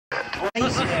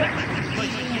place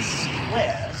where these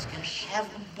squares can have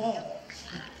a ball.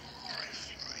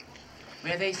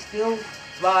 Where they still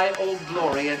fly Old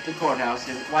Glory at the courthouse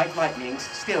in white lightnings,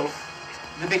 still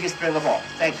the biggest thrill of all.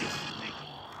 Thank you.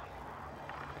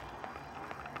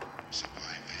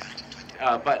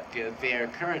 But their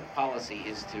current policy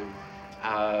is to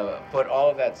put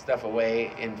all of that stuff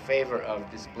away in favor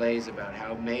of displays about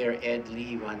how Mayor Ed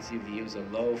Lee wants you to use a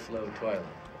low-flow toilet.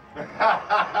 I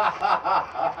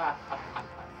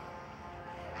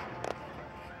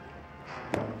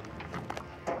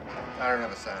don't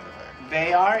have a sound effect.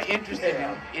 They are interested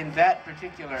in that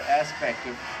particular aspect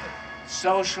of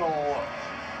social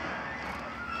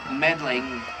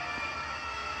meddling.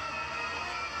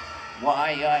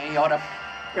 Why, I ought to...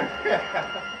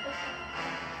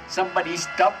 Somebody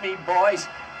stop me, boys.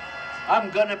 I'm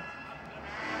gonna...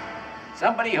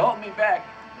 Somebody hold me back.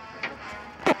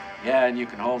 Yeah, and you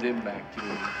can hold him back, too.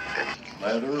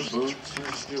 Leather boots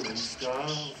are still in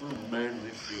style for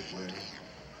manly footwear.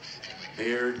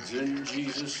 Beards and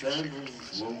Jesus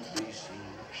sandals won't be seen.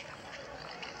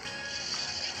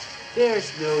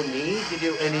 There's no need to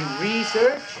do any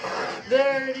research.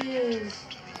 There it is.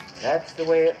 That's the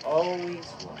way it always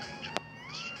was.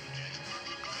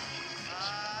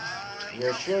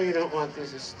 You're sure you don't want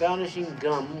this astonishing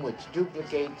gum which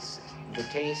duplicates the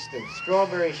taste of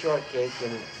strawberry shortcake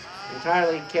in an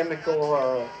entirely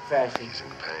chemical fashion?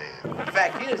 The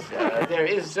fact is, there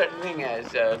is a certain thing as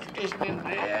tradition in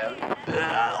the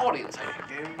audience, I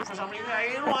think, for some reason.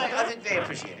 I think they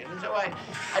appreciate it, and so I'd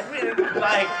really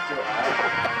like to.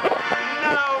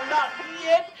 No, not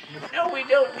yet. No, we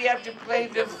don't. We have to play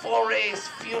the Foray's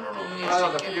funeral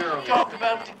music and talk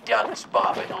about the ducks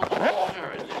bobbing on the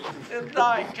water and the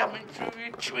light coming through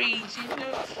the trees.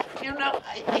 You know,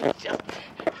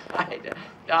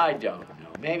 I don't know.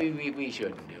 Maybe we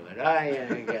shouldn't do it.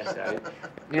 I guess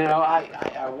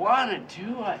I wanted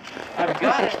to. I've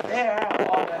got it there,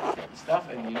 all that stuff,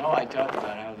 and I talked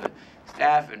about how the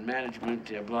staff and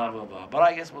management, blah blah blah. But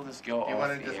I guess we'll just go. You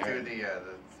want to just do the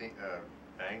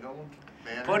angle?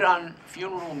 Put on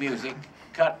funeral music,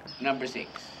 cut number 6.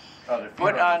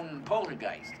 Put on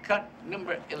Poltergeist, cut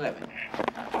number 11.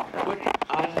 Put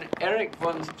on Eric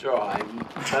von Stroheim,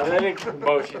 the lyric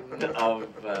motion of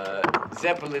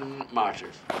Zeppelin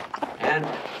marchers. And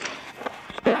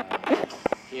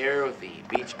here the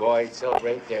Beach Boys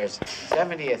celebrate their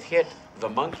 70th hit, The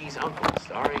Monkey's Uncle,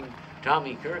 starring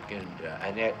Tommy Kirk and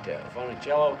Annette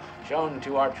Funicello, shown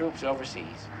to our troops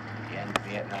overseas in the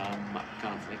Vietnam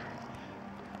conflict.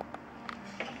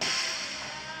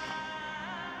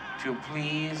 To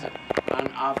please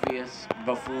an obvious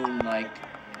buffoon-like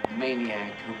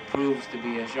maniac who proves to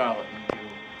be a charlatan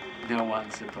to no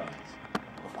one's surprise.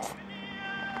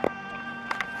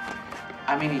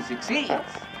 I mean, he succeeds.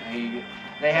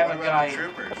 They have a guy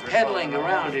pedaling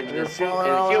around in this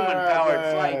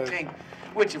human-powered flight thing,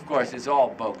 which, of course, is all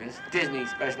bogus. Disney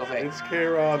special effects. It's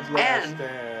K-Rob's last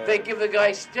And they give the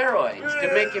guy steroids to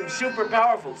make him super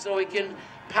powerful so he can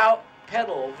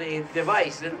pedal the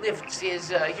device that lifts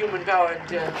his human-powered,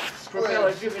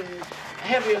 propeller-driven,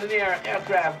 heavier-than-air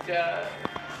aircraft.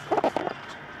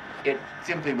 It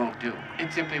simply won't do.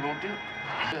 It simply won't do.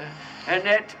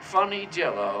 Annette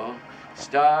Funicello,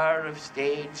 star of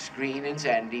stage, screen, and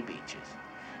sandy beaches.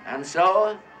 And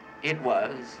so it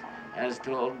was, as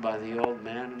told by the old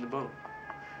man in the boat.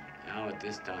 Now at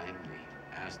this time, the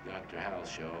Ask Dr. Hal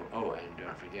show. Oh, and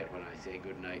don't forget when I say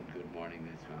good night and good morning,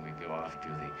 that's when we go off to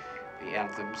the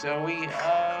anthem. So we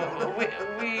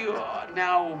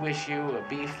now wish you a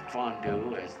beef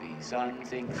fondue as the sun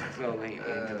sinks slowly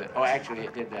into the... Oh, actually,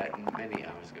 it did that many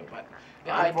hours ago. But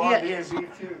the idea is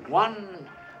one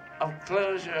of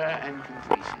closure and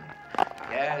completion.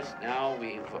 Yes, now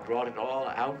we've brought it all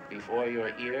out before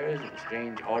your ears in a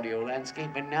strange audio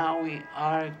landscape, and now we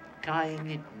are tying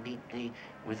it neatly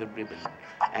with a ribbon.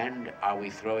 And are we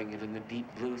throwing it in the deep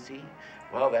blue sea?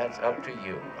 Well, that's up to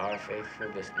you, our faithful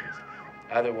listeners.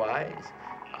 Otherwise,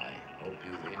 I hope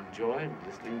you've enjoyed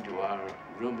listening to our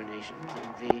ruminations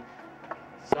of the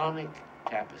sonic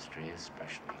tapestry,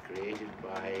 especially created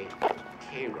by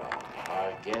K-Rob,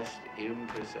 our guest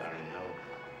impresario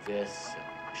this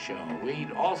show.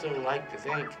 We'd also like to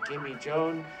thank Kimmy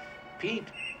Joan,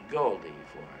 Pete Goldie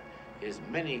for his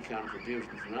many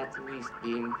contributions, not the least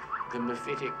being the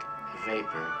mephitic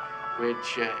vapor,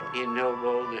 which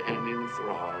ennobled and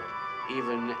enthralled,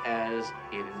 even as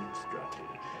instructed.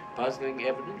 Puzzling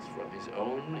evidence from his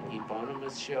own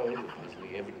eponymous show, the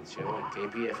Puzzling Evidence Show, at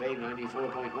KPFA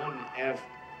 94.1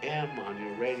 FM on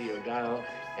your radio dial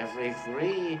every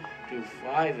 3 to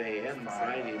 5 a.m.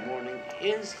 Friday morning,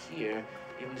 is here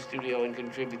in the studio and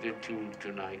contributor to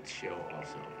tonight's show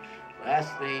also.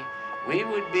 Lastly, we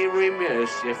would be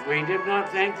remiss if we did not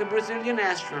thank the Brazilian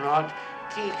astronaut,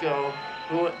 Kiko,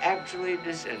 who actually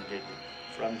descended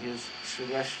from his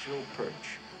celestial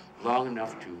perch long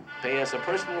enough to pay us a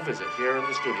personal visit here in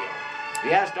the studio.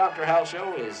 The Ask Dr. Hal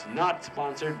show is not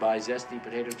sponsored by Zesty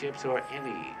Potato Chips or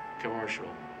any commercial.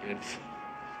 It's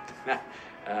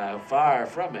far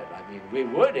from it. I mean, we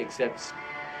would accept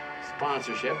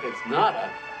sponsorship. It's not a...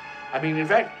 I mean, in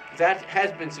fact, that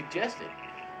has been suggested,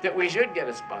 that we should get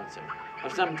a sponsor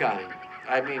of some kind.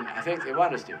 I mean, I think they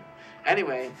want us to.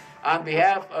 Anyway, on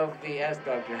behalf of the Ask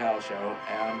Dr. Hal show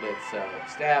and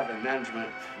its staff and management,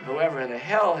 whoever the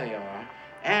hell they are,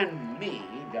 and me,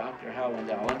 Dr. Hal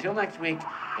Lindell, until next week,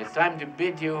 it's time to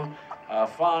bid you a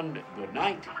fond good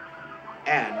night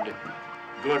and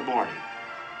good morning.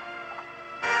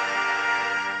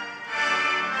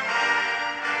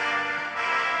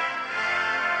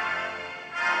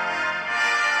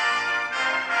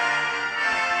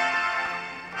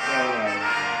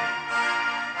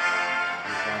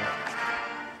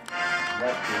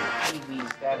 Let the TV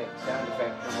static sound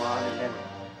effect come on and then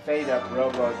fade up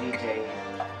Robo DJ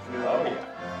through. Oh,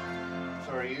 yeah.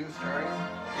 So are you starting?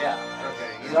 Yeah.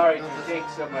 Okay. Sorry to take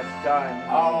so much time.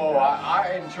 Oh,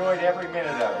 I enjoyed every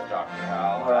minute of it, Dr.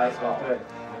 Hal. All right, well, good.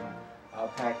 I'll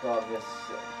pack all this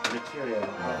material out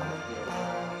here.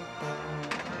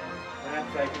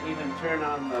 Perhaps I can even turn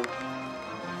on the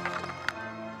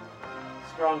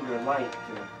stronger light to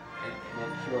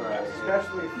ensure I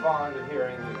Especially fond of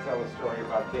hearing you tell a story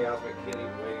about Chaos McKinney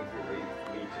wading through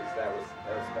leeches. That was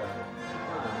special.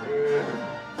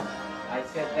 I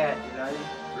said that, did I?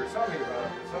 There's something to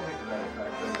that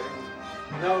effect, I think.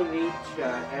 No leech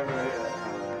ever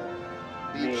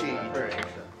made Leechy. a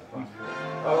purchase.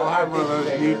 Oh, I have one of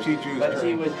those new teachers. But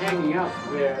she was hanging up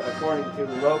where, according to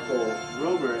local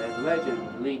rumor and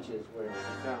legend, leeches were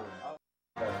found.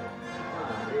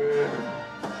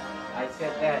 I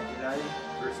said that, did I?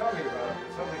 There's something to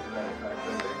that effect, I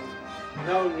think.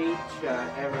 No leech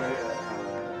ever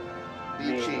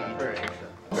made Leechy. a purchase.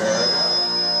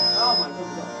 Oh my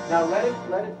goodness. Now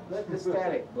let the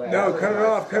static blast. No, cut it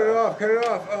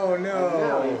off. Oh And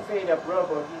now you no. fade up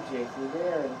Robo DJ through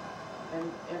there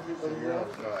and everybody You're else.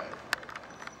 outside.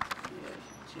 Yeah,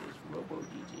 she says Robo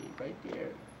DJ right there.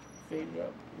 Fade it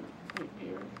up. Right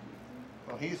there.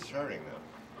 Well, he's starting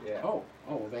now. Yeah. Oh,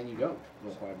 well then you don't.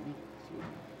 No, pardon me.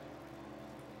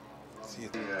 See, I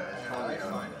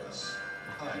find us.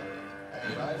 Hi.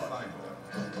 And I find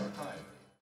them. Hi.